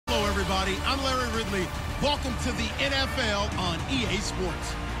everybody. I'm Larry Ridley. Welcome to the NFL on EA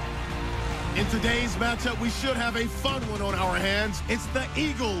Sports. In today's matchup, we should have a fun one on our hands. It's the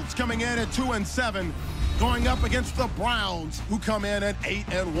Eagles coming in at 2-7, going up against the Browns, who come in at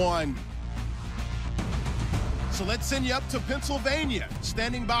 8-1. So let's send you up to Pennsylvania.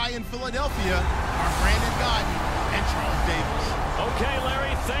 Standing by in Philadelphia are Brandon Gaudin and Charles Davis. Okay,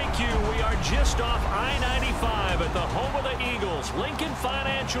 Larry, thank you. We are just off I-95 at the home of the Eagles, Lincoln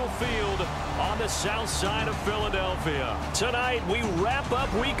Financial Field on the south side of Philadelphia. Tonight, we wrap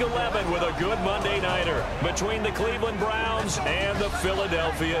up Week 11 with a good Monday nighter between the Cleveland Browns and the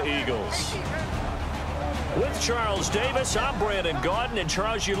Philadelphia Eagles. With Charles Davis, I'm Brandon Gaudin. And,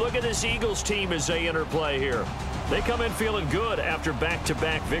 Charles, you look at this Eagles team as they interplay here. They come in feeling good after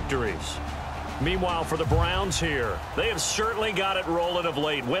back-to-back victories. Meanwhile, for the Browns here, they have certainly got it rolling of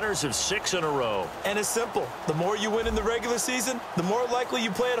late. Winners of 6 in a row. And it's simple. The more you win in the regular season, the more likely you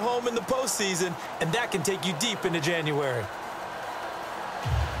play at home in the postseason, and that can take you deep into January.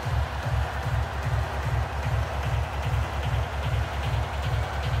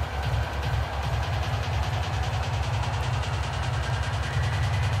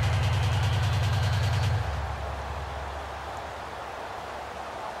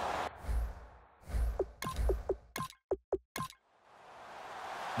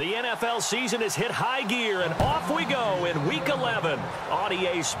 The NFL season has hit high gear, and off we go in Week 11 on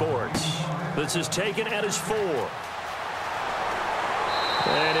EA Sports. This is taken at his 4.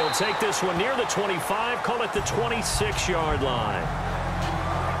 And he'll take this one near the 25, call it the 26-yard line.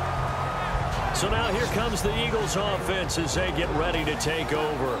 So now here comes the Eagles offense as they get ready to take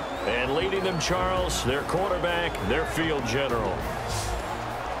over. And leading them, Charles, their quarterback, their field general.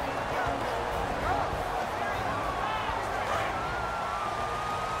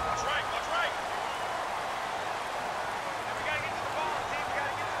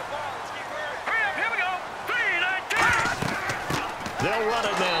 They'll run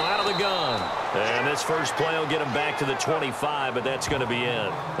it now out of the gun. And this first play will get him back to the 25, but that's going to be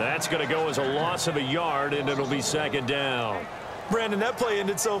it. That's going to go as a loss of a yard, and it'll be second down. Brandon, that play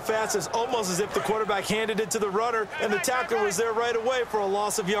ended so fast, it's almost as if the quarterback handed it to the runner, and the tackler was there right away for a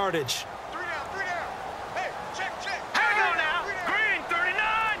loss of yardage. 3 down. Hey, check. Here we go now. Green, 39.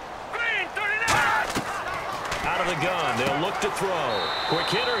 Green, 39. Out of the gun. They'll look to throw. Quick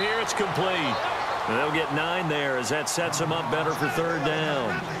hitter here. It's complete. And they'll get 9 there as that sets them up better for third down.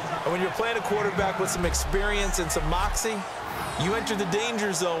 And when you're playing a quarterback with some experience and some moxie, you enter the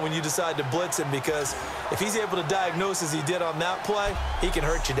danger zone when you decide to blitz him, because if he's able to diagnose as he did on that play, he can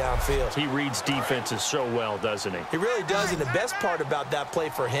hurt you downfield. He reads defenses so well, doesn't he? He really does, and the best part about that play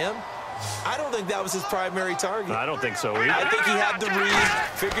for him, I don't think that was his primary target. I don't think so either. I think he had the read,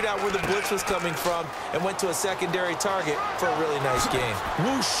 figured out where the blitz was coming from, and went to a secondary target for a really nice gain.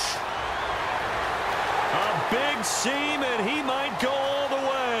 Whoosh! A big seam, and he might go all the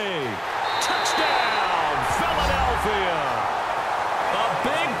way. Touchdown, Philadelphia. A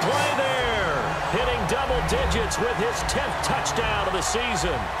big play there, hitting double digits with his 10th touchdown of the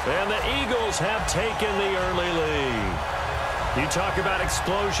season. And the Eagles have taken the early lead. You talk about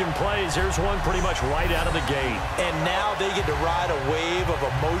explosion plays, here's one pretty much right out of the gate. And now they get to ride a wave of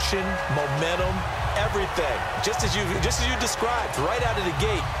emotion, momentum, everything. Just as you described, right out of the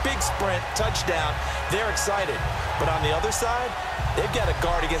gate, big sprint, touchdown, they're excited. But on the other side, they've got to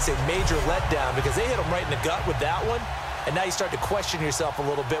guard against a major letdown because they hit them right in the gut with that one. And now you start to question yourself a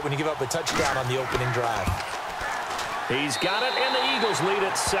little bit when you give up a touchdown on the opening drive. He's got it, and the Eagles lead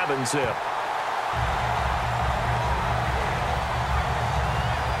at 7-zip.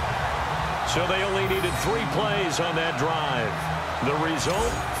 So they only needed 3 plays on that drive. The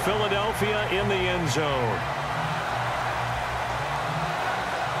result, Philadelphia in the end zone.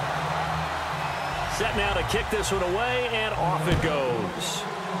 Set now to kick this one away, and off it goes.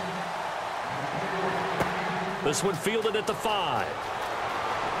 This one fielded at the 5.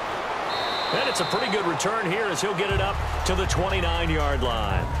 And it's a pretty good return here as he'll get it up to the 29-yard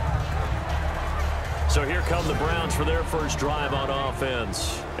line. So here come the Browns for their first drive on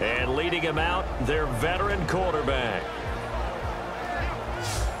offense. And leading him out, their veteran quarterback.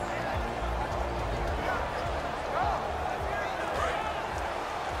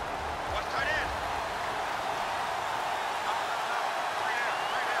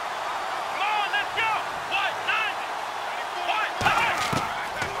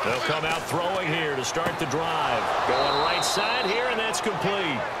 They'll come out throwing here to start the drive. Going right side here, and that's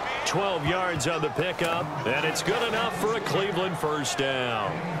complete. 12 yards on the pickup, and it's good enough for a Cleveland first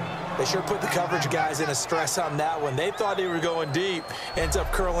down. They sure put the coverage guys in a stress on that one. They thought they were going deep. Ends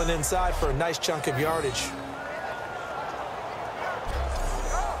up curling inside for a nice chunk of yardage.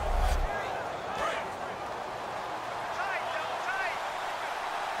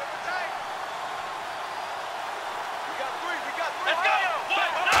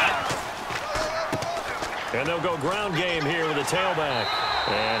 And they'll go ground game here with a tailback.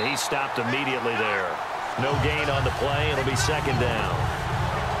 And he stopped immediately there. No gain on the play. It'll be second down.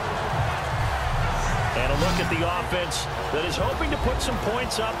 And a look at the offense that is hoping to put some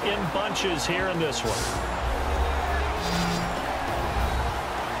points up in bunches here in this one.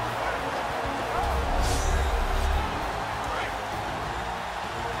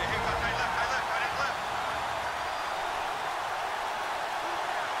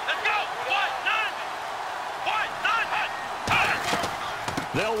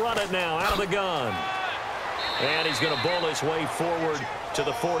 They'll run it now out of the gun. And he's going to bull his way forward to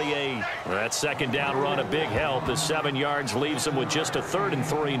the 48. That second down run a big help. The 7 yards leaves him with just a 3rd and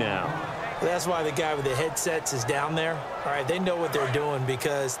 3 now. That's why the guy with the headsets is down there. All right, they know what they're doing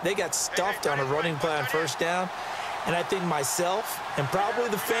because they got stuffed on a running play on first down. And I think myself and probably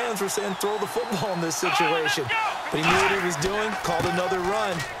the fans were saying throw the football in this situation. But he knew what he was doing, called another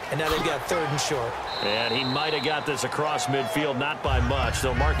run, and now they've got 3rd and short. And he might have got this across midfield, not by much.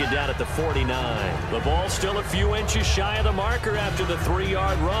 They'll mark it down at the 49. The ball's still a few inches shy of the marker after the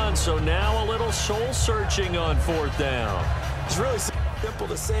 3-yard run, so now a little soul-searching on 4th down. It's really simple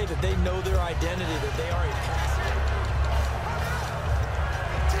to say that they know their identity, that they are a passing.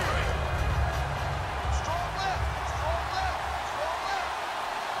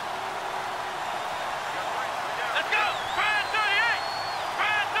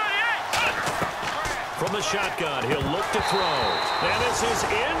 From the shotgun, he'll look to throw. And this is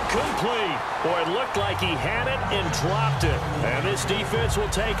incomplete. Boy, it looked like he had it and dropped it. And this defense will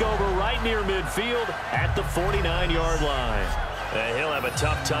take over right near midfield at the 49-yard line. He'll have a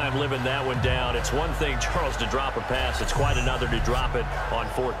tough time living that one down. It's one thing, Charles, to drop a pass. It's quite another to drop it on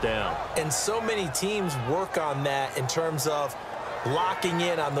 4th down. And so many teams work on that in terms of locking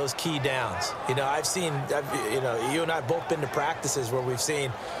in on those key downs. You know, you and I both been to practices where we've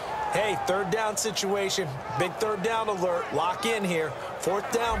seen, hey, 3rd down situation, big 3rd down alert, lock in here,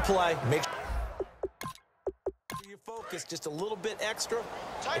 4th down play, make sure you focus just a little bit extra.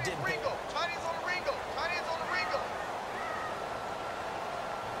 Tight ends Ringo, tight ends on the Ringo, tight ends on the Ringo.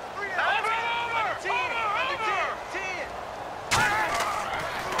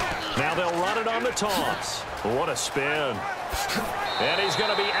 Now they'll run it on the toss. What a spin. And he's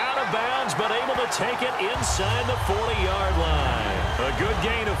going to be out of bounds, but able to take it inside the 40-yard line. A good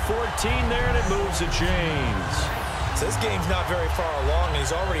gain of 14 there, and it moves the chains. So this game's not very far along, and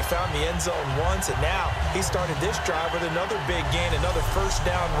he's already found the end zone once, and now he started this drive with another big gain, another 1st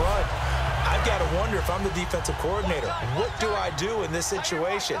down run. I've got to wonder if I'm the defensive coordinator, what do I do in this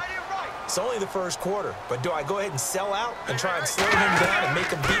situation? It's only the 1st quarter, but do I go ahead and sell out and try and slow him down and make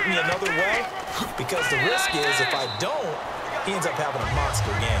him beat me another way? Because the risk is if I don't, he ends up having a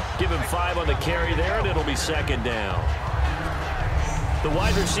monster game. Give him 5 on the carry there, and it'll be 2nd down. The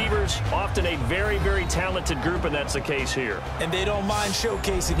wide receivers, often a very, very talented group, and that's the case here. And they don't mind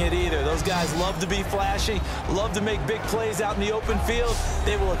showcasing it either. Those guys love to be flashy, love to make big plays out in the open field.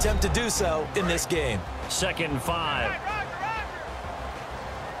 They will attempt to do so in this game. 2nd and 5.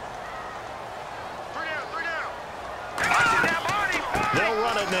 They'll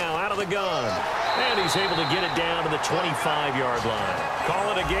run it now out of the gun. And he's able to get it down to the 25-yard line.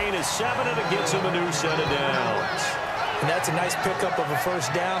 Call it a gain of 7, and it gets him a new set of downs. And that's a nice pickup of a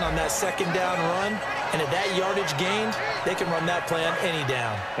 1st down on that 2nd down run. And at that yardage gained, they can run that play on any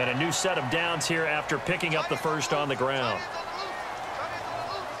down. And a new set of downs here after picking up the 1st on the ground.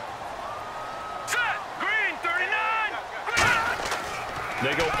 Green 39.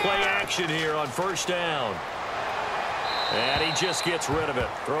 They go play action here on 1st down. And he just gets rid of it,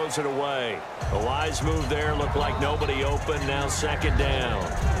 throws it away. A wise move there, looked like nobody open, now 2nd down.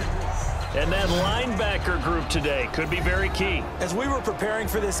 And that linebacker group today could be very key. As we were preparing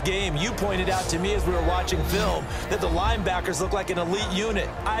for this game, you pointed out to me as we were watching film that the linebackers look like an elite unit.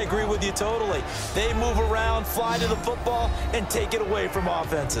 I agree with you totally. They move around, fly to the football, and take it away from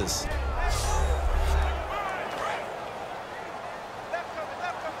offenses.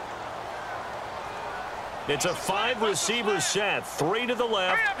 It's a 5-receiver set, 3 to the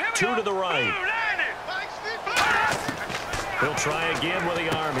left, 2 to the right. He'll try again with the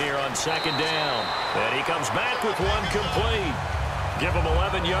arm here on 2nd down. And he comes back with one complete. Give him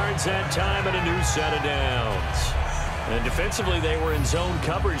 11 yards that time and a new set of downs. And defensively, they were in zone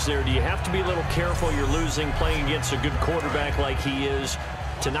coverage there. Do you have to be a little careful? You're losing playing against a good quarterback like he is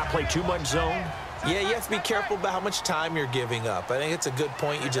to not play too much zone? Yeah, you have to be careful about how much time you're giving up. I think it's a good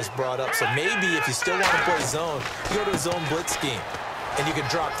point you just brought up. So maybe if you still want to play zone, you go to a zone blitz scheme. And you can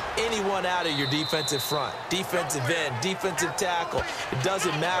drop anyone out of your defensive front. Defensive end, defensive tackle. It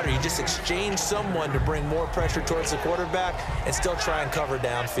doesn't matter. You just exchange someone to bring more pressure towards the quarterback and still try and cover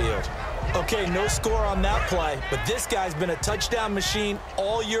downfield. Okay, no score on that play, but this guy's been a touchdown machine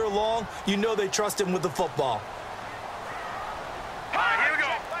all year long. You know they trust him with the football. All right, here we go.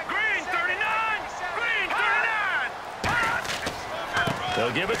 Green 39. Green 39.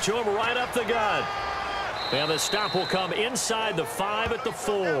 They'll give it to him right up the gut. And the stop will come inside the 5 at the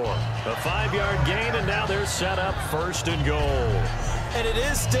 4. A 5-yard gain, and now they're set up 1st and goal. And it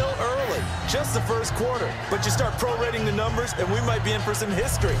is still early, just the first quarter. But you start prorating the numbers, and we might be in for some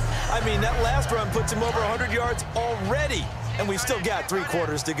history. I mean, that last run puts him over 100 yards already, and we've still got 3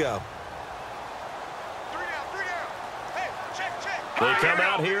 quarters to go. They come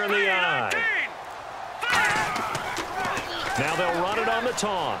out here in the I. Now they'll run it on the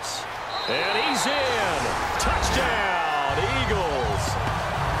toss. And he's in. Touchdown, Eagles.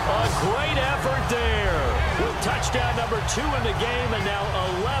 A great effort there. With touchdown number 2 in the game and now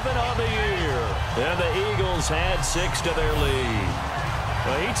 11 on the year. And the Eagles had 6 to their lead.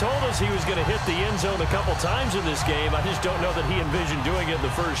 Well, he told us he was going to hit the end zone a couple times in this game. I just don't know that he envisioned doing it in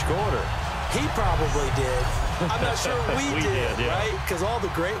the first quarter. He probably did. I'm not sure we did, yeah. right? Because all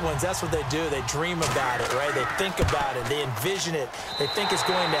the great ones, that's what they do. They dream about it, right? They think about it. They envision it. They think it's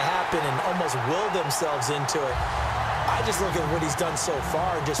going to happen and almost will themselves into it. I just look at what he's done so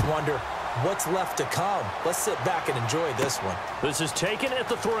far and just wonder what's left to come. Let's sit back and enjoy this one. This is taken at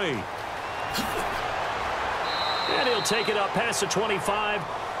the 3. And he'll take it up past the 25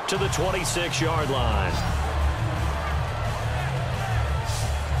 to the 26-yard line.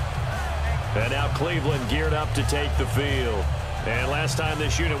 And now Cleveland geared up to take the field. And last time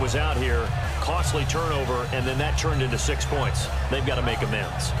this unit was out here, costly turnover, and then that turned into 6 points. They've got to make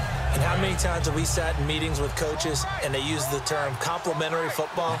amends. And how many times have we sat in meetings with coaches and they use the term complementary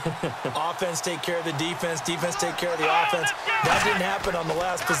football? Offense take care of the defense, defense take care of the offense. That didn't happen on the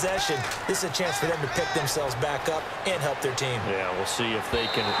last possession. This is a chance for them to pick themselves back up and help their team. Yeah, we'll see if they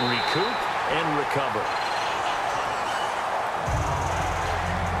can recoup and recover.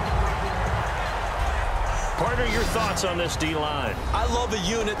 Partner, your thoughts on this D-line? I love a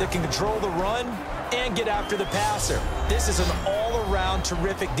unit that can control the run and get after the passer. This is an all-around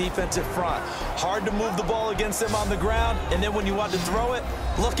terrific defensive front. Hard to move the ball against them on the ground, and then when you want to throw it,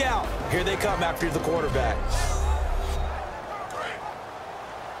 look out. Here they come after the quarterback.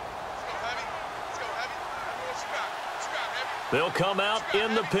 They'll come out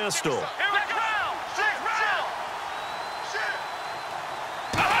in the pistol. Here we go.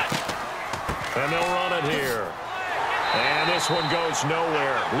 And they'll run it here. And this one goes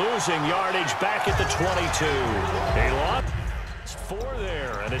nowhere. Losing yardage back at the 22. A lot. It's 4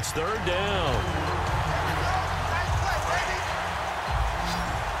 there, and it's 3rd down.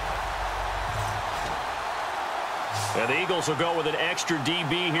 And the Eagles will go with an extra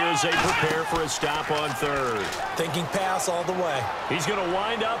DB here as they prepare for a stop on 3rd. Thinking pass all the way. He's going to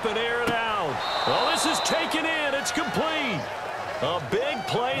wind up and air it out. Well, this is taken in. It's complete. A big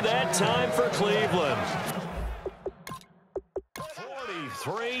play that time for Cleveland.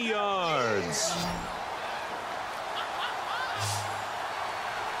 43 yards.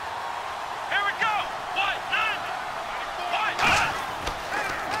 Here we go.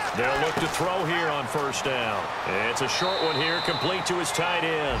 They'll look to throw here on 1st down. It's a short one here, complete to his tight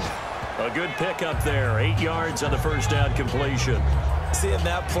end. A good pickup there, 8 yards on the 1st down completion. Seeing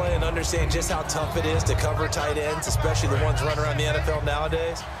that play and understanding just how tough it is to cover tight ends, especially the ones running around the NFL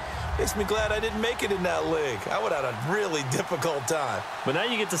nowadays, makes me glad I didn't make it in that league. I would have had a really difficult time. But now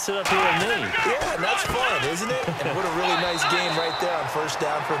you get to sit up here with me. Yeah, and that's fun, isn't it? And what a really nice game right there on 1st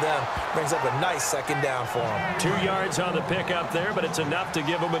down for them. Brings up a nice 2nd down for them. 2 yards on the pickup there, but it's enough to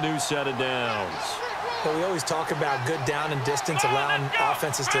give them a new set of downs. But we always talk about good down and distance, allowing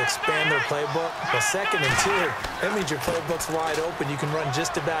offenses to expand their playbook. But 2nd and 2, that means your playbook's wide open. You can run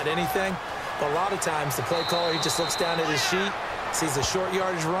just about anything. But a lot of times, the play caller, he just looks down at his sheet, sees the short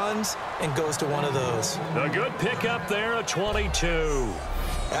yardage runs, and goes to one of those. A good pickup there, a 22.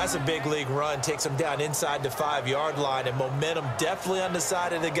 That's a big league run. Takes them down inside the 5-yard line, and momentum definitely on the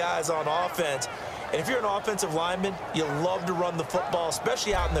side of the guys on offense. And if you're an offensive lineman, you love to run the football,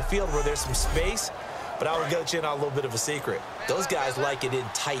 especially out in the field where there's some space. But I would let you in on a little bit of a secret. Those guys like it in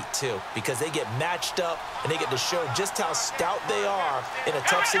tight, too, because they get matched up and they get to show just how stout they are in a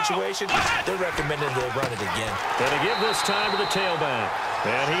tough situation. They're recommending they run it again. And to give this time to the tailback.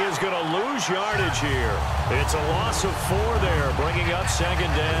 And he is going to lose yardage here. It's a loss of 4 there, bringing up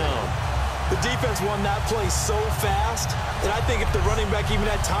 2nd down. The defense won that play so fast that I think if the running back even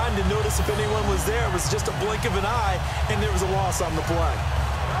had time to notice if anyone was there, it was just a blink of an eye, and there was a loss on the play.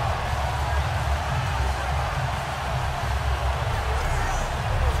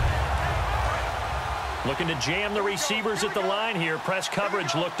 Looking to jam the receivers at the line here. Press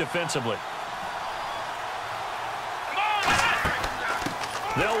coverage look defensively.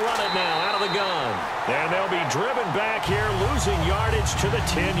 They'll run it now out of the gun. And they'll be driven back here, losing yardage to the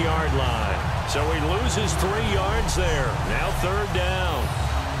 10-yard line. So he loses 3 yards there. Now 3rd down.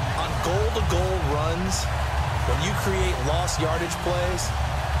 On goal-to-goal runs, when you create lost yardage plays,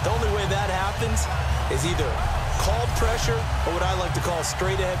 the only way that happens is either called pressure or what I like to call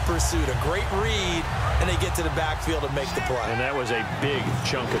straight-ahead pursuit. A great read, and they get to the backfield and make the play. And that was a big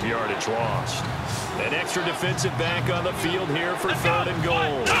chunk of yardage lost. An extra defensive back on the field here for 3rd and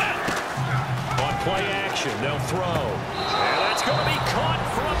goal. On play action, they'll throw. And that's going to be caught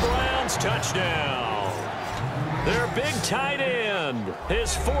for a Browns touchdown. Their big tight end,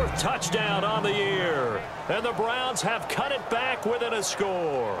 his 4th touchdown on the year. And the Browns have cut it back within a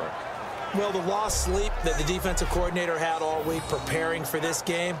score. Well, the lost sleep that the defensive coordinator had all week preparing for this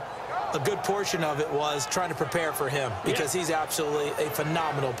game, a good portion of it was trying to prepare for him because he's absolutely a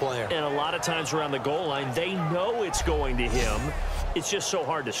phenomenal player. And a lot of times around the goal line, they know it's going to him. It's just so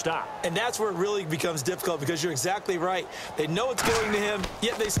hard to stop. And that's where it really becomes difficult because you're exactly right. They know it's going to him,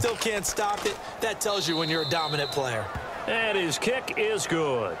 yet they still can't stop it. That tells you when you're a dominant player. And his kick is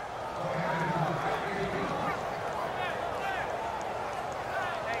good.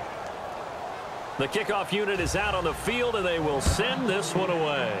 The kickoff unit is out on the field, and they will send this one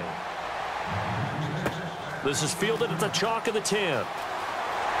away. This is fielded at the chalk of the 10.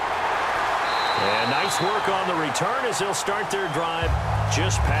 And nice work on the return as they'll start their drive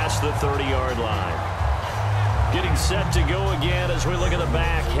just past the 30-yard line. Getting set to go again as we look at the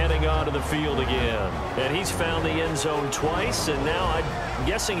back heading onto the field again. And he's found the end zone twice, and now I'm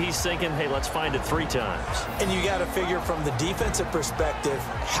guessing he's thinking, hey, let's find it 3 times. And you got to figure from the defensive perspective,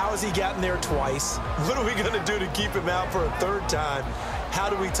 how has he gotten there twice? What are we going to do to keep him out for a 3rd time? How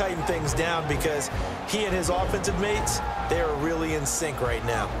do we tighten things down? Because he and his offensive mates, they are really in sync right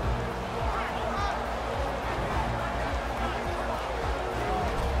now.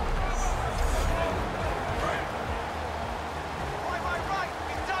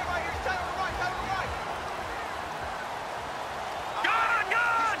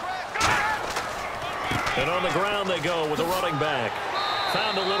 And on the ground they go with a running back.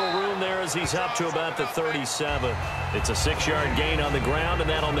 Found a little room there as he's up to about the 37. It's a 6-yard gain on the ground, and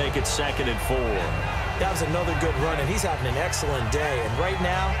that'll make it 2nd and 4. That was another good run, and he's having an excellent day. And right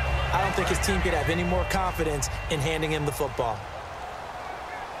now, I don't think his team could have any more confidence in handing him the football.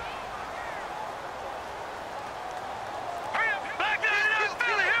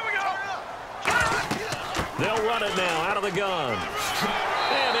 They'll run it now out of the gun.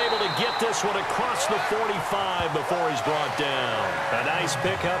 And able to get this one across the 45 before he's brought down. A nice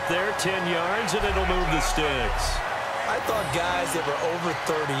pickup there, 10 yards, and it'll move the sticks. I thought guys that were over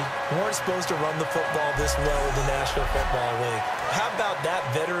 30 weren't supposed to run the football this well in the National Football League. How about that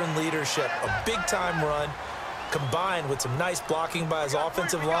veteran leadership? A big-time run combined with some nice blocking by his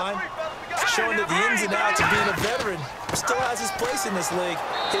offensive line, showing that the ins and outs of being a veteran still has his place in this league.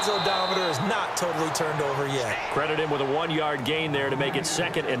 His odometer is not totally turned over yet. Credit him with a 1-yard gain there to make it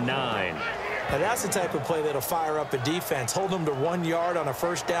 2nd and 9. Now that's the type of play that'll fire up a defense. Hold them to 1 yard on a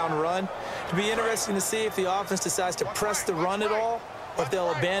 1st down run. It'll be interesting to see if the offense decides to press the run at all, or if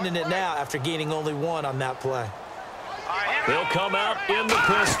they'll abandon it now after gaining only 1 on that play. They'll come out in the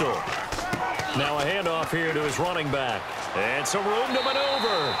pistol. Now a handoff here to his running back. And some room to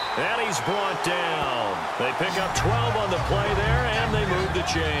maneuver. And he's brought down. They pick up 12 on the play there, and they move the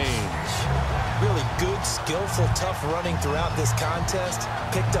chains. Really good, skillful, tough running throughout this contest.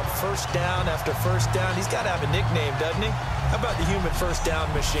 Picked up 1st down after 1st down. He's got to have a nickname, doesn't he? How about the human 1st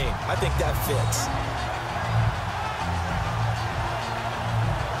down machine? I think that fits.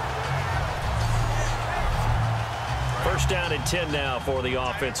 First down and 10 now for the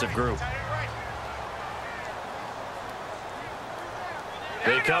offensive group.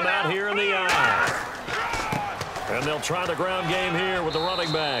 They come out here in the eye. And they'll try the ground game here with the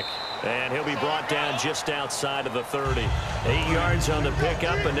running back. And he'll be brought down just outside of the 30. 8 yards on the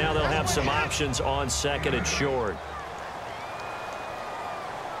pickup, and now they'll have some options on 2nd and short.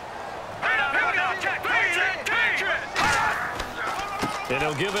 And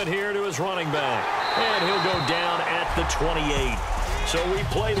he'll give it here to his running back. And he'll go down at the 28. So we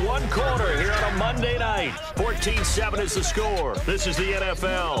played 1 quarter here on a Monday night. 14-7 is the score. This is the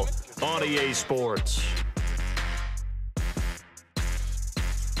NFL on EA Sports.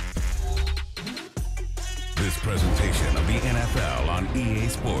 This presentation of the NFL on EA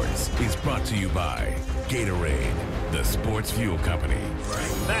Sports is brought to you by Gatorade, the sports fuel company.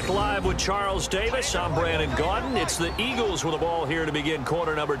 Back live with Charles Davis. I'm Brandon Gaudin. It's the Eagles with the ball here to begin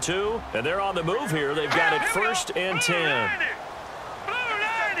quarter number 2. And they're on the move here. They've got it 1st and 10.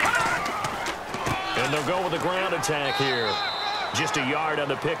 And they'll go with the ground attack here. Just a yard on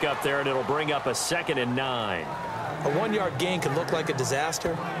the pickup there, and it'll bring up a 2nd and 9. A 1-yard gain can look like a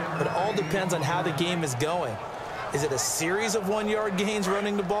disaster, but it all depends on how the game is going. Is it a series of 1-yard gains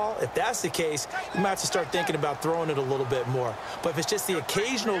running the ball? If that's the case, you might have to start thinking about throwing it a little bit more. But if it's just the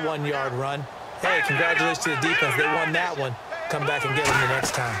occasional 1-yard run, hey, congratulations to the defense. They won that one. Come back and get them the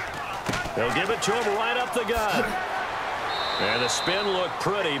next time. They'll give it to him right up the gut. And the spin looked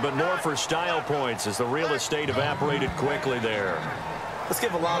pretty, but more for style points as the real estate evaporated quickly there. Let's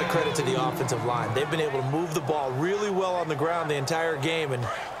give a lot of credit to the offensive line. They've been able to move the ball really well on the ground the entire game, and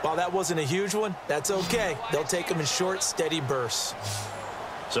while that wasn't a huge one, that's okay. They'll take them in short, steady bursts.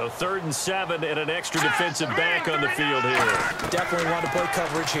 So 3rd and 7 and an extra defensive back on the field here. Definitely want to play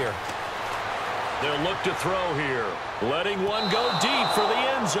coverage here. They'll look to throw here. Letting one go deep for the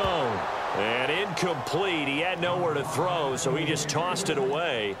end zone. And incomplete. He had nowhere to throw, so he just tossed it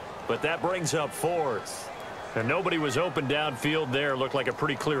away. But that brings up 4th. And nobody was open downfield there. Looked like a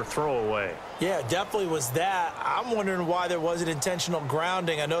pretty clear throwaway. Yeah, definitely was that. I'm wondering why there wasn't intentional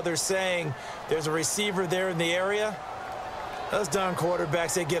grounding. I know they're saying there's a receiver there in the area. Those darn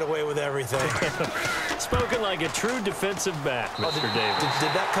quarterbacks, they get away with everything. Spoken like a true defensive back, Mr. Davis.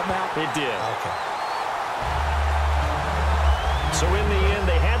 Did that come out? It did. Okay. So in the end,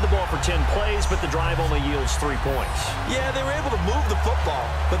 they had the ball for 10 plays, but the drive only yields 3 points. Yeah, they were able to move the football,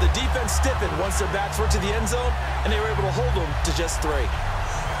 but the defense stiffened once their backs were to the end zone, and they were able to hold them to just 3.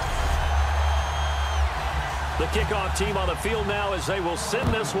 The kickoff team on the field now as they will send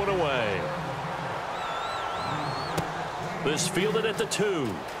this one away. This fielded at the 2.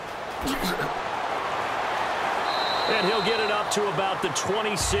 And he'll get it up to about the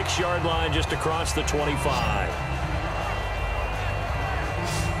 26-yard line just across the 25.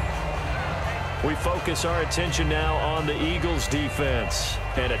 We focus our attention now on the Eagles defense.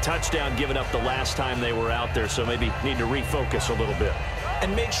 And a touchdown given up the last time they were out there, so maybe need to refocus a little bit.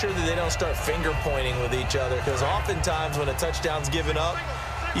 And make sure that they don't start finger pointing with each other, because oftentimes when a touchdown's given up,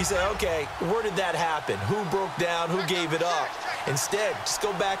 you say, okay, where did that happen? Who broke down? Who gave it up? Instead, just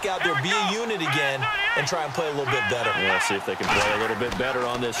go back out there, be a unit again, and try and play a little bit better. Yeah, see if they can play a little bit better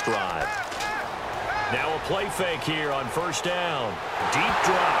on this drive. Now a play fake here on 1st down. Deep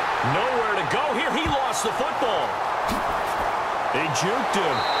drop. Nowhere to go here. He lost the football. He juked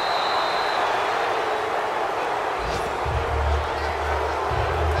him.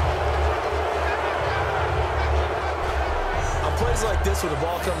 On plays like this where the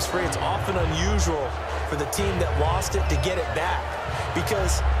ball comes free, it's often unusual for the team that lost it to get it back.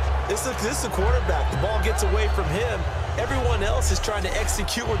 Because this is the quarterback. The ball gets away from him. Everyone else is trying to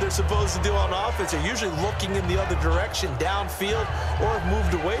execute what they're supposed to do on offense. They're usually looking in the other direction, downfield, or have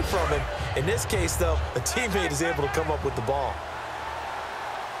moved away from him. In this case, though, a teammate is able to come up with the ball.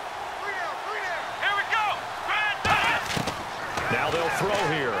 Here we go. Now they'll throw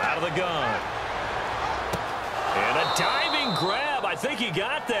here out of the gun. And a diving grab. I think he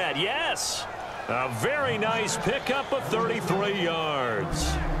got that. Yes. A very nice pickup of 33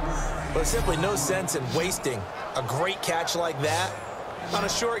 yards. There's simply no sense in wasting a great catch like that on a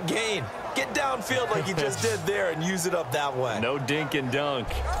short gain. Get downfield like you just did there and use it up that way. No dink and dunk.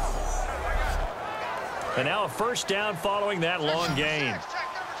 And now a 1st down following that long gain.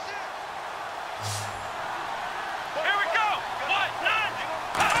 Here we go.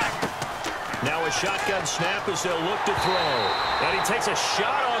 Now a shotgun snap as they'll look to throw. And he takes a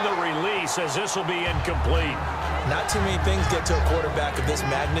shot on the release as this will be incomplete. Not too many things get to a quarterback of this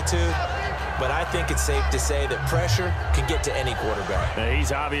magnitude, but I think it's safe to say that pressure can get to any quarterback. Now,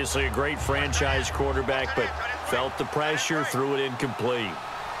 he's obviously a great franchise quarterback, but felt the pressure, threw it incomplete.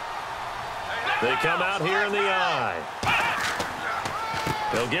 They come out here in the eye.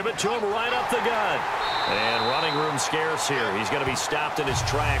 They'll give it to him right up the gut. And running room scarce here. He's going to be stopped in his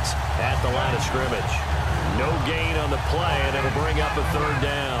tracks at the line of scrimmage. No gain on the play, and it'll bring up a 3rd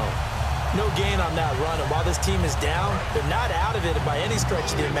down. No gain on that run, and while this team is down, they're not out of it by any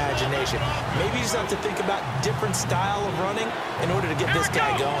stretch of the imagination. Maybe you just have to think about different style of running in order to get this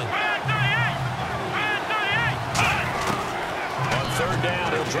guy going. On 3rd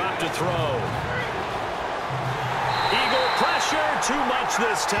down, he'll drop to throw. Eagle pressure, too much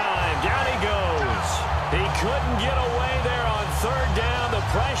this time. Down he goes. He couldn't get away there on 3rd down. The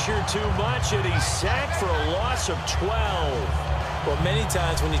pressure too much, and he's sacked for a loss of 12. Well, many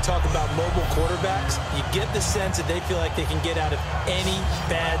times when you talk about mobile quarterbacks, you get the sense that they feel like they can get out of any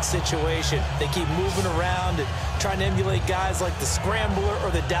bad situation. They keep moving around and trying to emulate guys like the Scrambler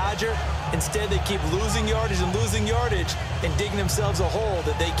or the Dodger. Instead, they keep losing yardage and digging themselves a hole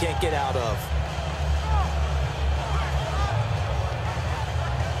that they can't get out of.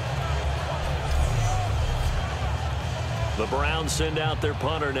 The Browns send out their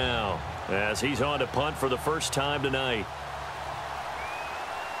punter now as he's on to punt for the first time tonight.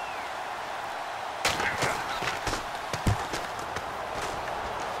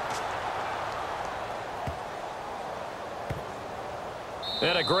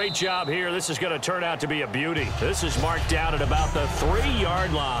 And a great job here. This is going to turn out to be a beauty. This is marked out at about the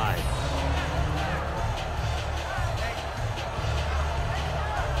 3-yard line.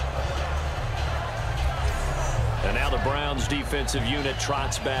 And now the Browns defensive unit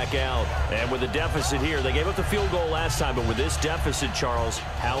trots back out. And with a deficit here, they gave up the field goal last time, but with this deficit, Charles,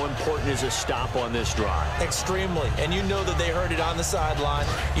 how important is a stop on this drive? Extremely. And you know that they heard it on the sideline.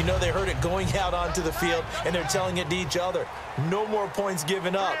 You know they heard it going out onto the field, and they're telling it to each other. No more points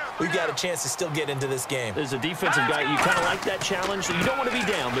given up. We've got a chance to still get into this game. As a defensive guy, you kind of like that challenge. You don't want to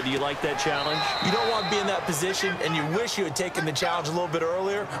be down, but do you like that challenge? You don't want to be in that position, and you wish you had taken the challenge a little bit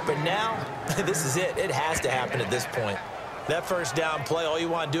earlier. But now, this is it. It has to happen at this point. That first down play, all you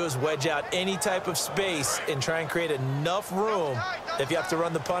want to do is wedge out any type of space and try and create enough room. If you have to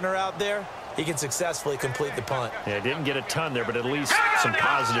run the punter out there, he can successfully complete the punt. Yeah, didn't get a ton there, but at least some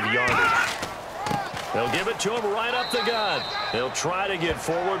positive yardage. They'll give it to him right up the gut. They'll try to get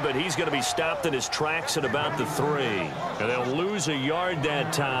forward, but he's going to be stopped in his tracks at about the 3. And they'll lose a yard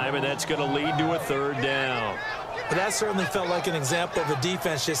that time, and that's going to lead to a 3rd down. But that certainly felt like an example of the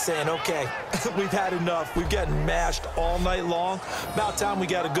defense just saying, okay, we've had enough. We've gotten mashed all night long. About time we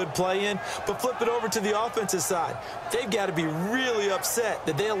got a good play in. But flip it over to the offensive side. They've got to be really upset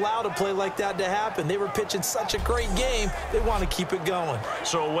that they allowed a play like that to happen. They were pitching such a great game, they want to keep it going.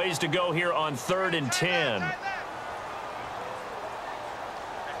 So a ways to go here on 3rd and 10.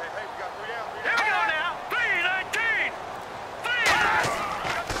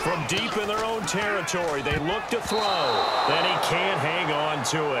 From deep in their own territory, they look to throw. Then he can't hang on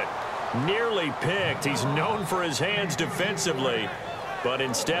to it. Nearly picked. He's known for his hands defensively, but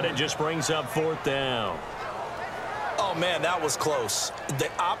instead it just brings up 4th down. Oh, man, that was close.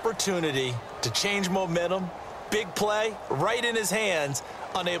 The opportunity to change momentum, big play, right in his hands,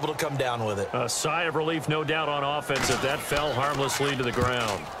 unable to come down with it. A sigh of relief, no doubt, on offense if that fell harmlessly to the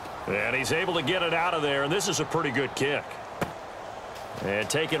ground. And he's able to get it out of there, and this is a pretty good kick. And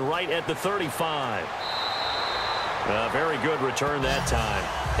taken right at the 35. A very good return that time.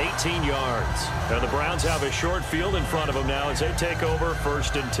 18 yards. Now the Browns have a short field in front of them now as they take over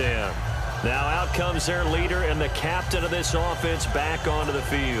 1st and 10. Now out comes their leader and the captain of this offense back onto the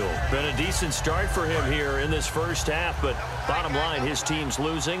field. Been a decent start for him here in this first half, but bottom line, his team's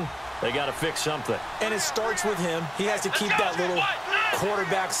losing. They got to fix something. And it starts with him. He has to keep that little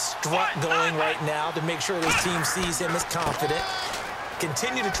quarterback strut going right now to make sure this team sees him as confident.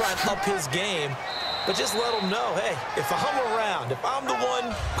 Continue to try and up his game, but just let him know, hey, if I'm around, if I'm the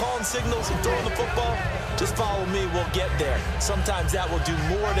one calling signals and throwing the football, just follow me, we'll get there. Sometimes that will do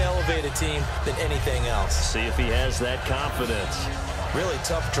more to elevate a team than anything else. See if he has that confidence. Really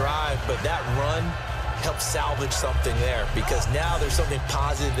tough drive, but that run helped salvage something there because now there's something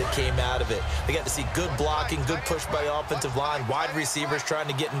positive that came out of it. They got to see good blocking, good push by the offensive line, wide receivers trying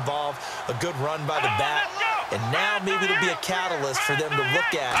to get involved, a good run by the back. And now maybe it'll be a catalyst for them to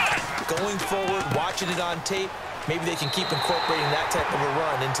look at. Going forward, watching it on tape, maybe they can keep incorporating that type of a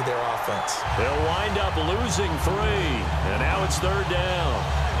run into their offense. They'll wind up losing 3, and now it's 3rd down.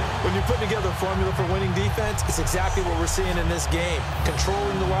 When you're putting together a formula for winning defense, it's exactly what we're seeing in this game.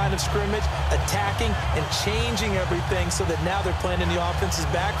 Controlling the line of scrimmage, attacking, and changing everything so that now they're playing in the offense's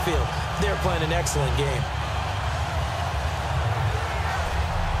backfield. They're playing an excellent game.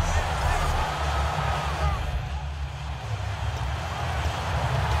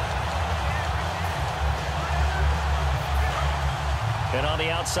 And on the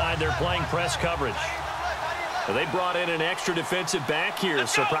outside, they're playing press coverage. So they brought in an extra defensive back here,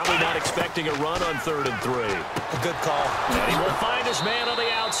 so probably not expecting a run on 3rd and 3. A good call. And he will find his man on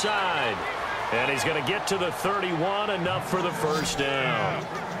the outside. And he's going to get to the 31, enough for the first down.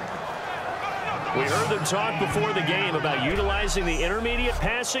 We heard them talk before the game about utilizing the intermediate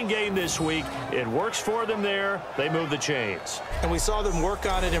passing game this week. It works for them there. They move the chains. And we saw them work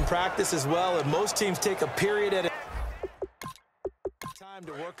on it in practice as well, and most teams take a period at a time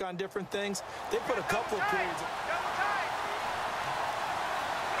to work on different things. They put a couple of periods.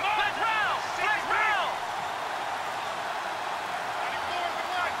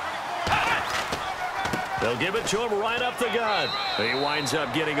 They'll give it to him right up the gut. He winds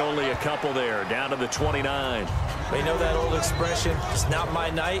up getting only a couple there, down to the 29. They know that old expression, it's not my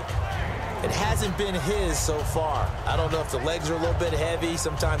night. It hasn't been his so far. I don't know if the legs are a little bit heavy.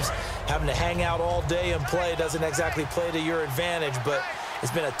 Sometimes having to hang out all day and play doesn't exactly play to your advantage, but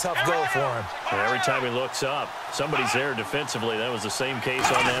it's been a tough go for him. And every time he looks up, somebody's there defensively. That was the same case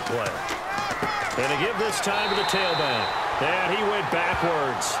on that play. And to give this time to the tailback. And he went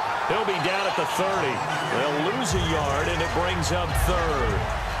backwards. He'll be down at the 30. They'll lose a yard, and it brings up third.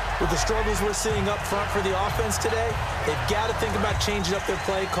 With the struggles we're seeing up front for the offense today, they've got to think about changing up their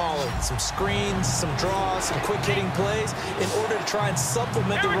play calling. Some screens, some draws, some quick-hitting plays in order to try and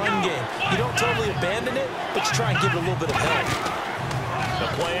supplement the run game. You don't totally abandon it, but you try and give it a little bit of help. The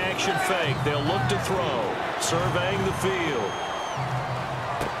play-action fake. They'll look to throw, surveying the field.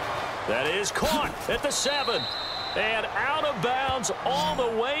 That is caught at the 7. And out of bounds all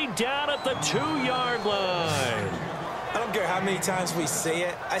the way down at the 2-yard line. I don't care how many times we see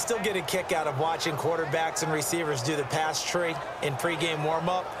it. I still get a kick out of watching quarterbacks and receivers do the pass tree in pregame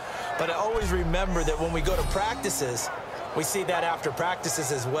warm-up. But I always remember that when we go to practices, we see that after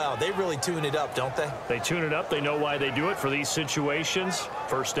practices as well. They really tune it up, don't they? They tune it up. They know why they do it for these situations.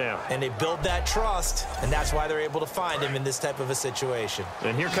 First down. And they build that trust, and that's why they're able to find him in this type of a situation.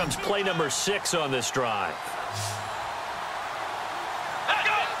 And here comes play number 6 on this drive.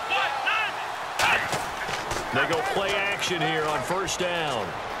 They go play action here on first down.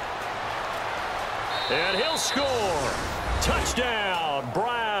 And he'll score. Touchdown,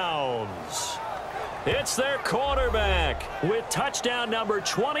 Browns. It's their quarterback with touchdown number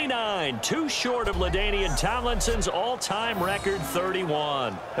 29, too short of LaDainian Tomlinson's all-time record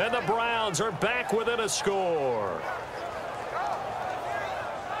 31. And the Browns are back within a score.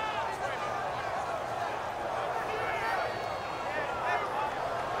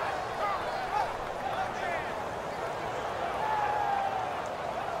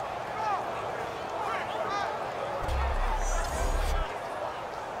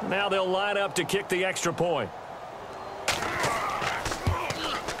 Now they'll line up to kick the extra point.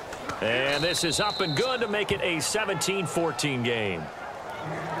 And this is up and good to make it a 17-14 game.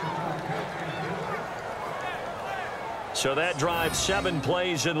 So that drives 7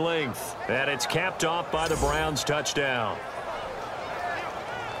 plays in length. And it's capped off by the Browns' touchdown.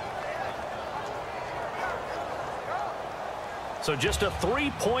 So just a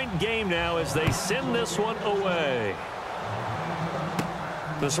 3-point game now as they send this one away.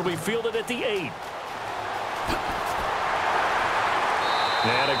 This will be fielded at the 8.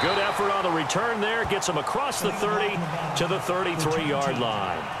 And a good effort on the return there. Gets him across the 30 to the 33-yard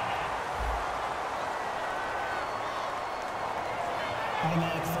line.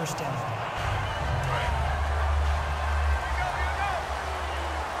 Automatic first down.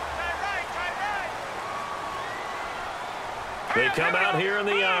 They come out here in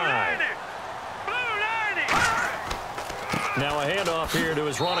the I. Now a handoff here to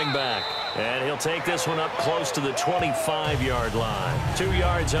his running back. And he'll take this one up close to the 25-yard line. 2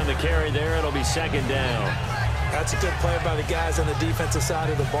 yards on the carry there. It'll be second down. That's a good play by the guys on the defensive side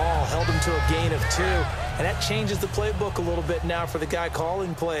of the ball. Held him to a gain of 2. And that changes the playbook a little bit now for the guy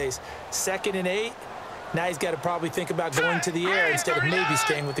calling plays. 2nd and 8. Now he's got to probably think about going to the air instead of maybe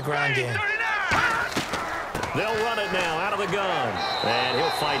staying with the ground game. They'll run it now out of the gun. And he'll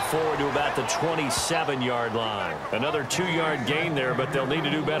fight forward to about the 27-yard line. Another 2-yard gain there, but they'll need to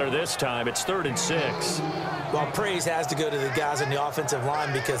do better this time. It's 3rd and 6. Well, praise has to go to the guys on the offensive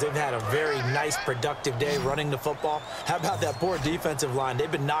line because they've had a very nice, productive day running the football. How about that poor defensive line? They've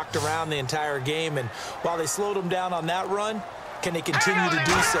been knocked around the entire game, and while they slowed them down on that run, can they continue to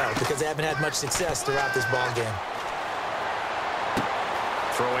do so? Because they haven't had much success throughout this ball game.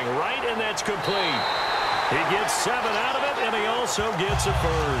 Throwing right, and that's complete. He gets 7 out of it, and he also gets a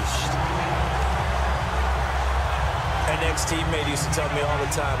first. An ex-teammate used to tell me all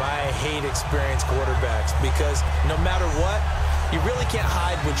the time, I hate experienced quarterbacks because no matter what, you really can't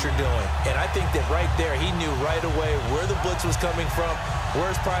hide what you're doing. And I think that right there, he knew right away where the blitz was coming from, where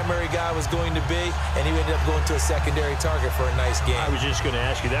his primary guy was going to be, and he ended up going to a secondary target for a nice game. I was just going to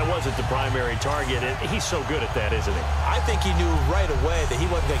ask you, that wasn't the primary target. He's so good at that, isn't he? I think he knew right away that he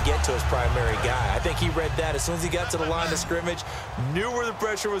wasn't going to get to his primary guy. I think he read that as soon as he got to the line of scrimmage, knew where the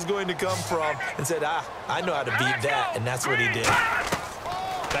pressure was going to come from, and said, I know how to beat that, and that's what he did.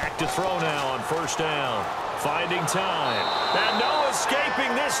 Back to throw now on first down. Finding time. And no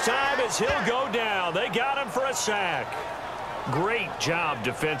escaping this time as he'll go down. They got him for a sack. Great job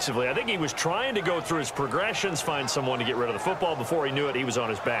defensively. I think he was trying to go through his progressions, find someone to get rid of the football. Before he knew it, he was on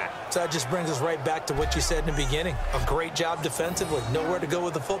his back. So that just brings us right back to what you said in the beginning. A great job defensively. Nowhere to go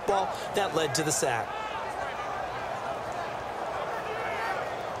with the football. That led to the sack.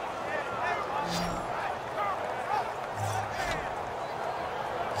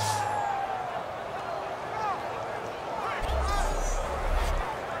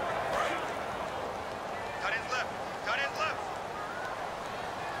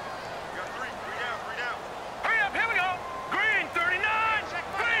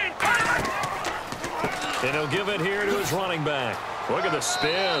 And he'll give it here to his running back. Look at the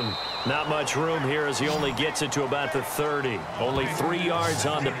spin. Not much room here as he only gets it to about the 30. Only 3 yards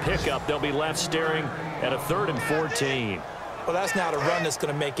on the pickup. They'll be left staring at a 3rd and 14. Well, that's not a run that's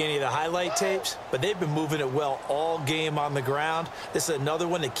going to make any of the highlight tapes, but they've been moving it well all game on the ground. This is another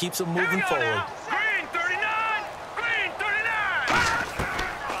one that keeps them moving forward. Green 39! Green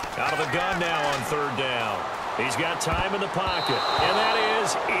 39! Out of the gun now on 3rd down. He's got time in the pocket, and that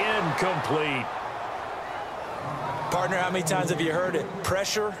is incomplete. Partner, how many times have you heard it?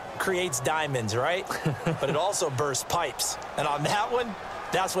 Pressure creates diamonds, right? But it also bursts pipes. And on that one,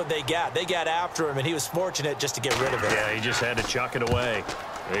 that's what they got. They got after him, and he was fortunate just to get rid of it. Yeah, he just had to chuck it away.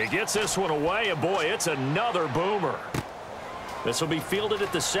 He gets this one away, and boy, it's another boomer. This will be fielded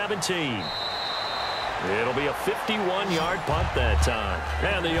at the 17. It'll be a 51-yard punt that time.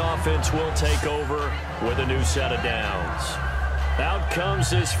 And the offense will take over with a new set of downs. Out comes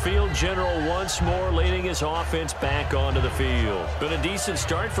this field general once more, leading his offense back onto the field. Been a decent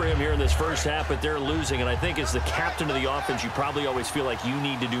start for him here in this first half, but they're losing. And I think as the captain of the offense, you probably always feel like you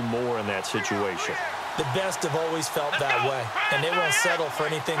need to do more in that situation. The best have always felt that way, and they won't settle for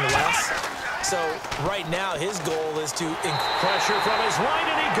anything less. So right now, his goal is to pressure from his right,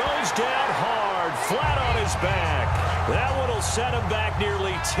 and he goes down hard, flat on his back. That one will set him back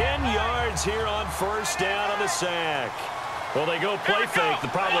nearly 10 yards here on 1st down on the sack. Well, they go play fake. The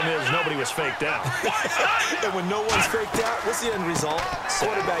problem is nobody was faked out. And when no one's faked out, what's the end result?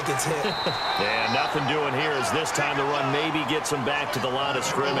 Quarterback gets hit. Yeah, nothing doing here as this time the run maybe gets him back to the line of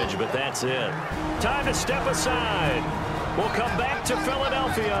scrimmage, but that's it. Time to step aside. We'll come back to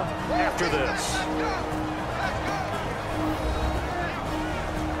Philadelphia after this.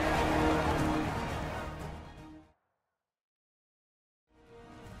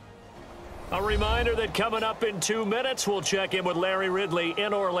 A reminder that coming up in 2 minutes, we'll check in with Larry Ridley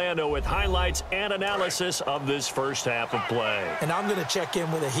in Orlando with highlights and analysis of this first half of play. And I'm going to check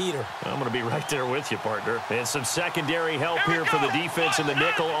in with a heater. I'm going to be right there with you, partner. And some secondary help here for the defense in the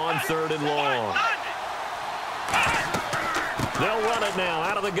nickel on 3rd and long. They'll run it now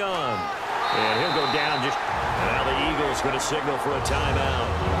out of the gun. And he'll go down just... Now the Eagles going to signal for a timeout.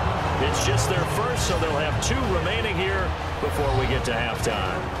 It's just their first, so they'll have 2 remaining here before we get to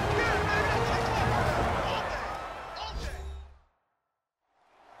halftime.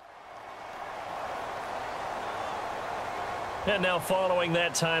 And now following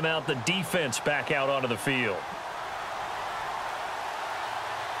that timeout, the defense back out onto the field.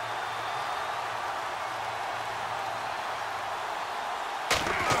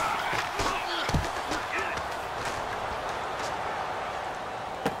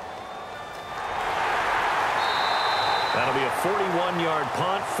 That'll be a 41-yard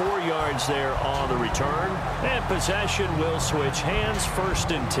punt, 4 yards there on the return. And possession will switch hands, 1st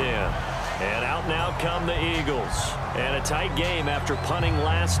and 10. And out now come the Eagles. And a tight game after punting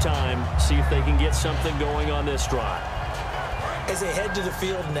last time. See if they can get something going on this drive. As they head to the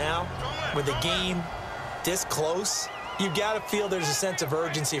field now, with the game this close, you've got to feel there's a sense of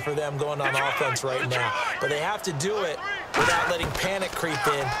urgency for them going on offense right now. But they have to do it without letting panic creep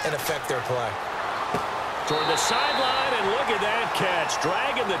in and affect their play. Toward the sideline, and look at that catch.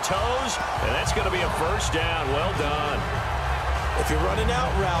 Dragging the toes, and that's going to be a 1st down. Well done. If you're running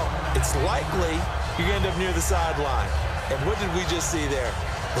out route, it's likely you end up near the sideline. And what did we just see there?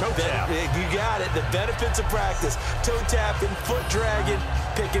 Toe tap. You got it. The benefits of practice. Toe tapping, foot dragging,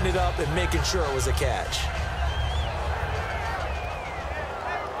 picking it up, and making sure it was a catch.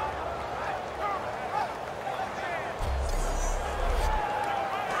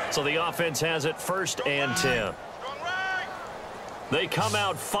 So the offense has it 1st and 10. They come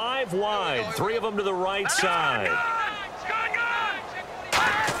out 5 wide, 3 of them to the right side.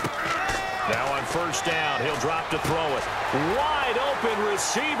 Now on 1st down, he'll drop to throw it. Wide open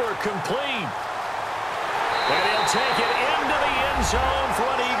receiver complete. And he'll take it into the end zone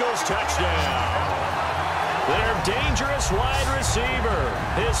for an Eagles touchdown. Their dangerous wide receiver,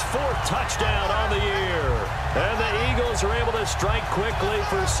 his 4th touchdown on the year. And the Eagles are able to strike quickly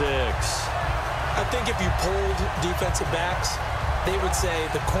for 6. I think if you pulled defensive backs, they would say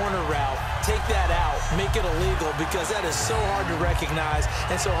the corner route, take that out, make it illegal, because that is so hard to recognize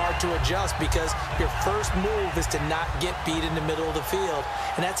and so hard to adjust, because your first move is to not get beat in the middle of the field.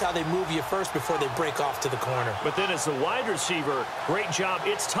 And that's how they move you first before they break off to the corner. But then as the wide receiver, great job.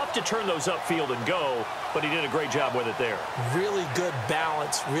 It's tough to turn those upfield and go, but he did a great job with it there. Really good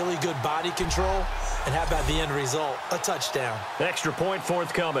balance, really good body control. And how about the end result? A touchdown. Extra point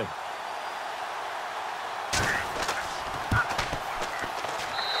forthcoming.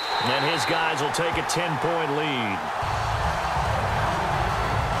 And his guys will take a 10-point lead.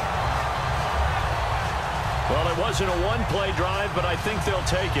 Well, it wasn't a one-play drive, but I think they'll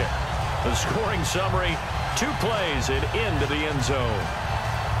take it. The scoring summary, 2 plays and into the end zone.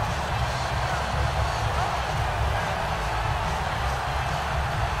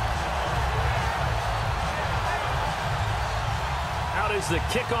 Out is the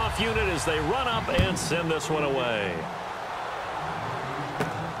kickoff unit as they run up and send this one away.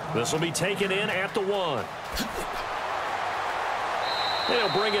 This will be taken in at the 1.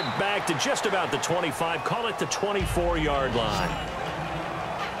 They'll bring it back to just about the 25. Call it the 24-yard line.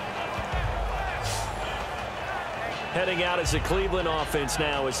 Heading out as the Cleveland offense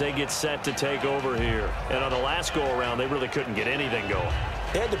now as they get set to take over here. And on the last go-around, they really couldn't get anything going.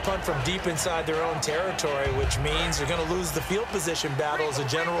 They had to punt from deep inside their own territory, which means they're going to lose the field position battle as a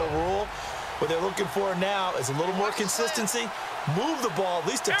general rule. What they're looking for now is a little more consistency, move the ball at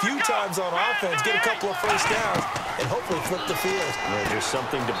least a few times on offense, get a couple of first downs, and hopefully flip the field. Well, just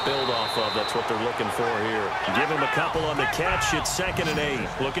something to build off of. That's what they're looking for here. Give them a couple on the catch. It's 2nd and 8.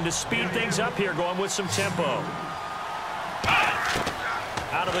 Looking to speed things up here, going with some tempo.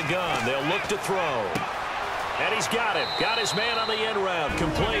 Out of the gun. They'll look to throw. And he's got it. Got his man on the end route.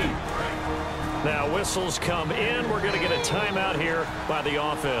 Complete. Now whistles come in. We're going to get a timeout here by the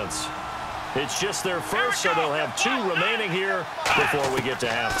offense. It's just their first, so they'll have 2 remaining here before we get to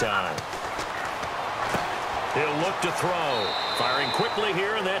halftime. He'll look to throw. Firing quickly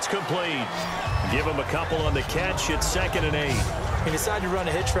here, and that's complete. Give him a couple on the catch. It's 2nd and 8. He decided to run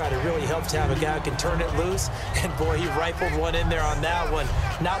a hitch route. It really helps to have a guy who can turn it loose. And, boy, he rifled one in there on that one.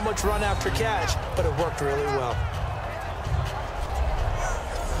 Not much run after catch, but it worked really well.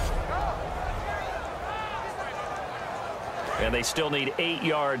 And they still need 8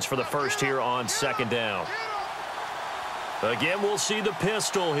 yards for the first here on 2nd down. Again, we'll see the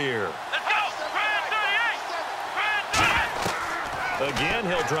pistol here. Let's go! Grand 38! Again,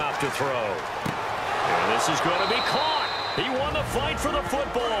 he'll drop to throw. And this is going to be caught. He won the fight for the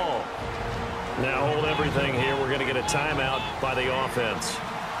football. Now hold everything here. We're going to get a timeout by the offense.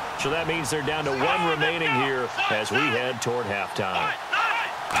 So that means they're down to 1 remaining here as we head toward halftime.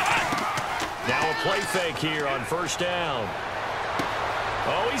 Now a play fake here on 1st down.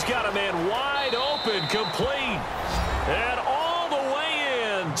 Oh, he's got a man wide open, complete. And all the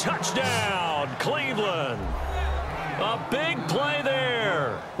way in. Touchdown, Cleveland. A big play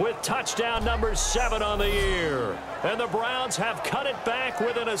there with touchdown number 7 on the year. And the Browns have cut it back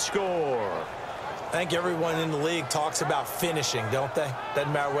within a score. I think everyone in the league talks about finishing, don't they?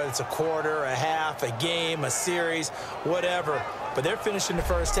 Doesn't matter whether it's a quarter, a half, a game, a series, whatever. But they're finishing the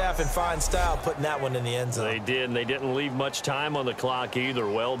first half in fine style, putting that one in the end zone. They did, and they didn't leave much time on the clock either.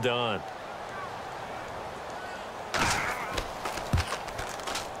 Well done.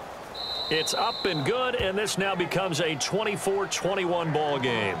 It's up and good, and this now becomes a 24-21 ball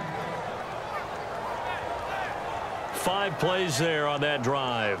game. 5 plays there on that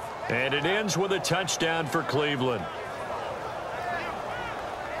drive, and it ends with a touchdown for Cleveland.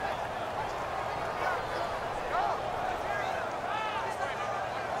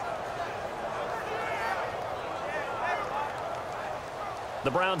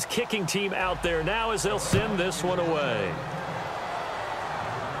 The Browns kicking team out there now as they'll send this one away.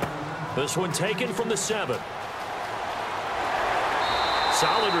 This one taken from the 7.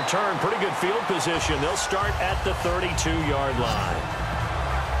 Solid return, pretty good field position. They'll start at the 32-yard line.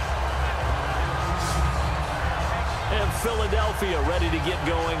 And Philadelphia ready to get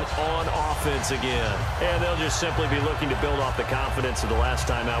going on offense again. And they'll just simply be looking to build off the confidence of the last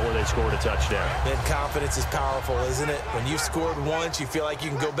time out where they scored a touchdown. And confidence is powerful, isn't it? When you've scored once, you feel like you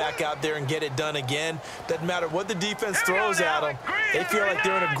can go back out there and get it done again. Doesn't matter what the defense throws at them. They feel like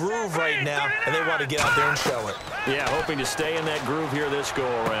they're in a groove right now, and they want to get out there and show it. Yeah, hoping to stay in that groove here this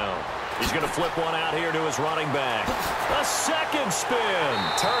go-around. He's going to flip one out here to his running back. A second spin.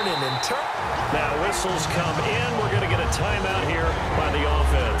 Turning and turning. Now whistles come in. We're going to get a timeout here by the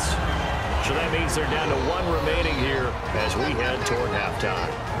offense. So that means they're down to 1 remaining here as we head toward halftime.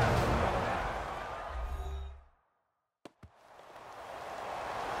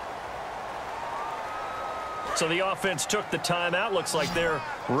 So the offense took the timeout. Looks like they're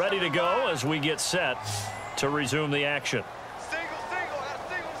ready to go as we get set to resume the action.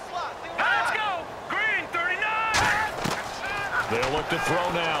 Let's go! Green 39! They'll look to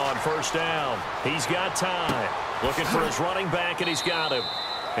throw now on 1st down. He's got time. Looking for his running back, and he's got him.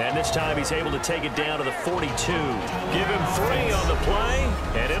 And this time he's able to take it down to the 42. Give him 3 on the play,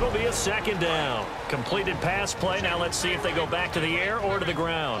 and it'll be a 2nd down. Completed pass play. Now let's see if they go back to the air or to the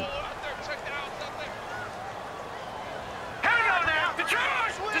ground. Hang on now!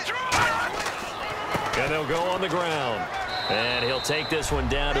 Detroit! Detroit! And they'll go on the ground. And he'll take this one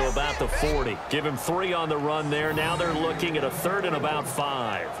down to about the 40. Give him 3 on the run there. Now they're looking at a 3rd and about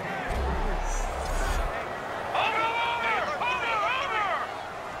 5.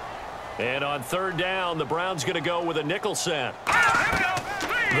 And on 3rd down, the Browns going to go with a nickel set.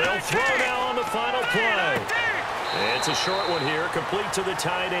 They'll throw now on the final play. It's a short one here, complete to the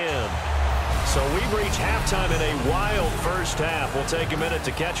tight end. So we've reached halftime in a wild first half. We'll take a minute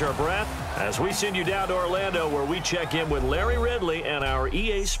to catch our breath as we send you down to Orlando, where we check in with Larry Ridley and our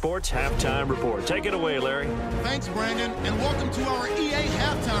EA Sports Halftime Report. Take it away, Larry. Thanks, Brandon, and welcome to our EA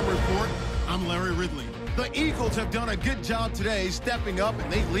Halftime Report. I'm Larry Ridley. The Eagles have done a good job today stepping up,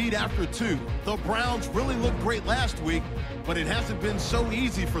 and they lead after 2. The Browns really looked great last week, but it hasn't been so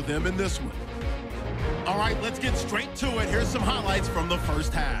easy for them in this one. All right, let's get straight to it. Here's some highlights from the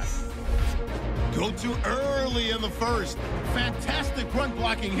first half. Go to early in the first. Fantastic run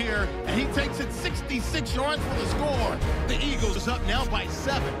blocking here, and he takes it 66 yards for the score. The Eagles is up now by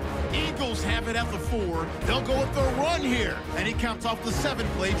 7. Eagles have it at the 4. They'll go with their run here, and he counts off the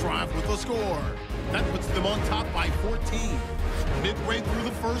 7-play drive with a score. That puts them on top by 14. Midway through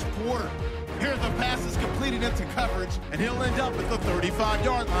the first quarter. Here the pass is completed into coverage, and he'll end up at the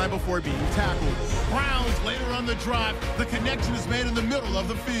 35-yard line before being tackled. Browns later on the drive, the connection is made in the middle of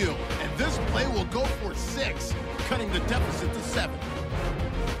the field, and this play will go for 6, cutting the deficit to 7.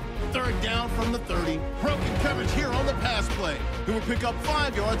 3rd down from the 30. Broken coverage here on the pass play. He will pick up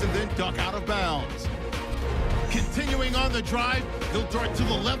 5 yards and then duck out of bounds. Continuing on the drive, he'll dart to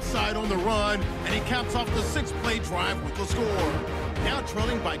the left side on the run, and he caps off the 6-play drive with the score. Now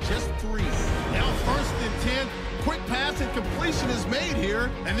trailing by just 3. Now 1st and 10. Quick pass and completion is made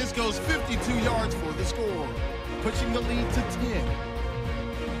here, and this goes 52 yards for the score, pushing the lead to 10.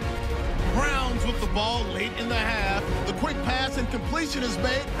 Browns with the ball late in the half. The quick pass and completion is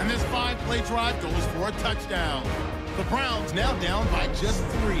made, and this 5-play drive goes for a touchdown. The Browns now down by just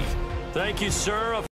 3. Thank you, sir.